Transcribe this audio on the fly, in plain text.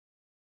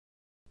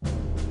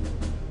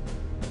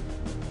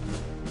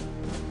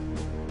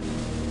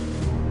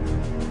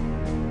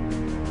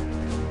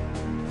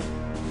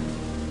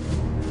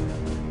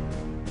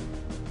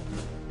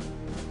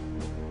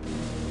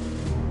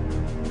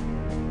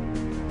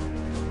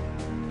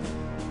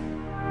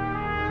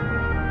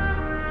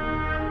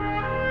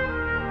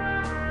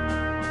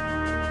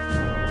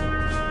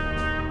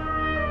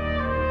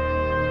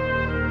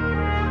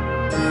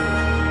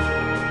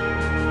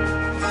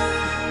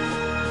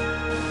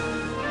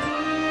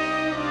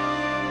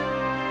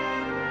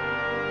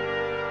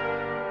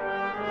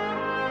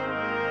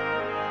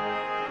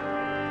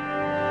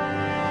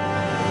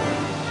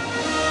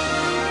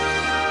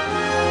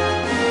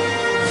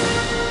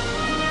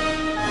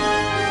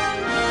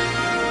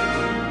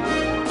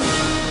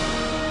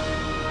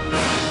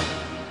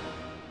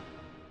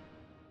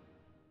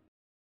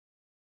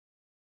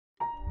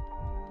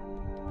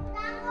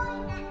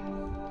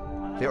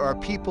There are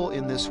people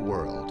in this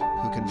world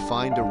who can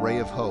find a ray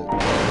of hope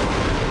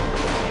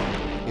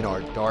in our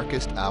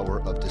darkest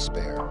hour of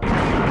despair.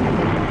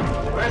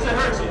 Where's it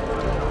hurt you?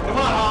 Come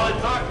on, Holly,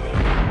 talk to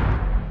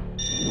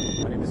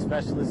me. My name is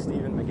Specialist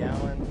Stephen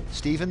McGowan.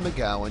 Stephen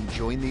McGowan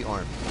joined the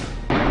Army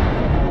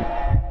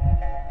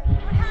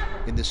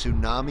in the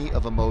tsunami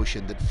of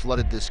emotion that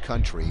flooded this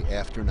country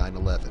after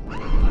 9/11.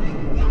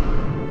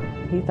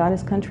 He thought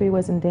his country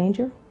was in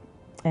danger,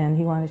 and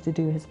he wanted to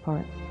do his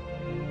part.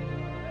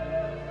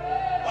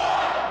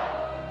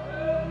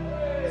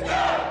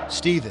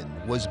 Stephen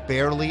was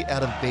barely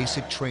out of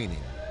basic training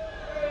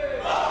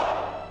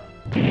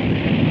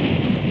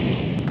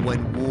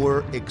when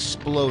war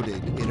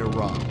exploded in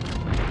Iraq.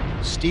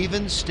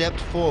 Stephen stepped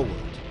forward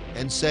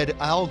and said,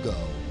 "I'll go,"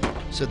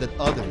 so that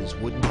others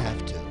wouldn't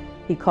have to.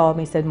 He called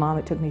me, said, "Mom,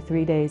 it took me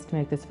 3 days to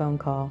make this phone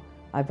call.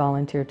 I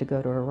volunteered to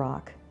go to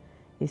Iraq."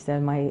 He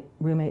said, "My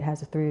roommate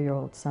has a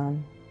 3-year-old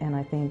son, and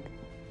I think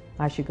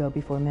I should go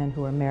before men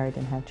who are married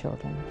and have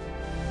children."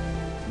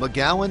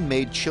 McGowan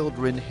made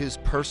children his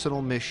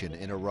personal mission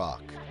in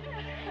Iraq.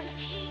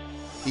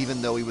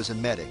 Even though he was a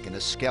medic in a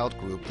scout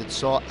group that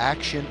saw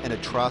action and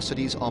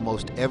atrocities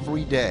almost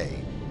every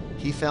day,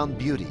 he found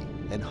beauty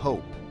and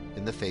hope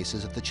in the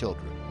faces of the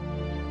children.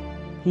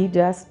 He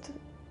just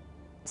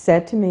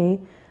said to me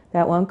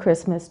that one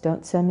Christmas,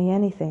 "Don't send me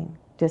anything.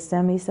 Just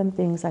send me some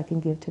things I can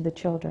give to the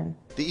children."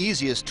 The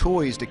easiest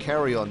toys to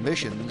carry on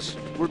missions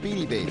were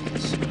Beanie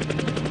Babies.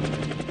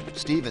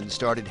 Stephen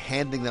started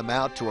handing them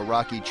out to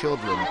Iraqi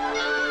children.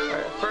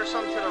 First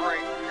one to the right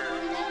here.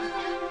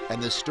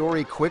 And the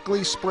story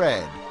quickly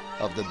spread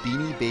of the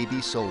Beanie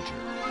Baby soldier.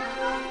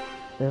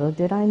 Little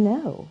did I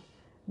know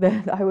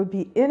that I would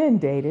be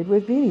inundated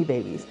with Beanie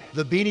Babies.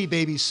 The Beanie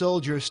Baby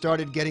soldier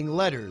started getting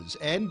letters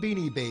and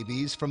Beanie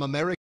Babies from American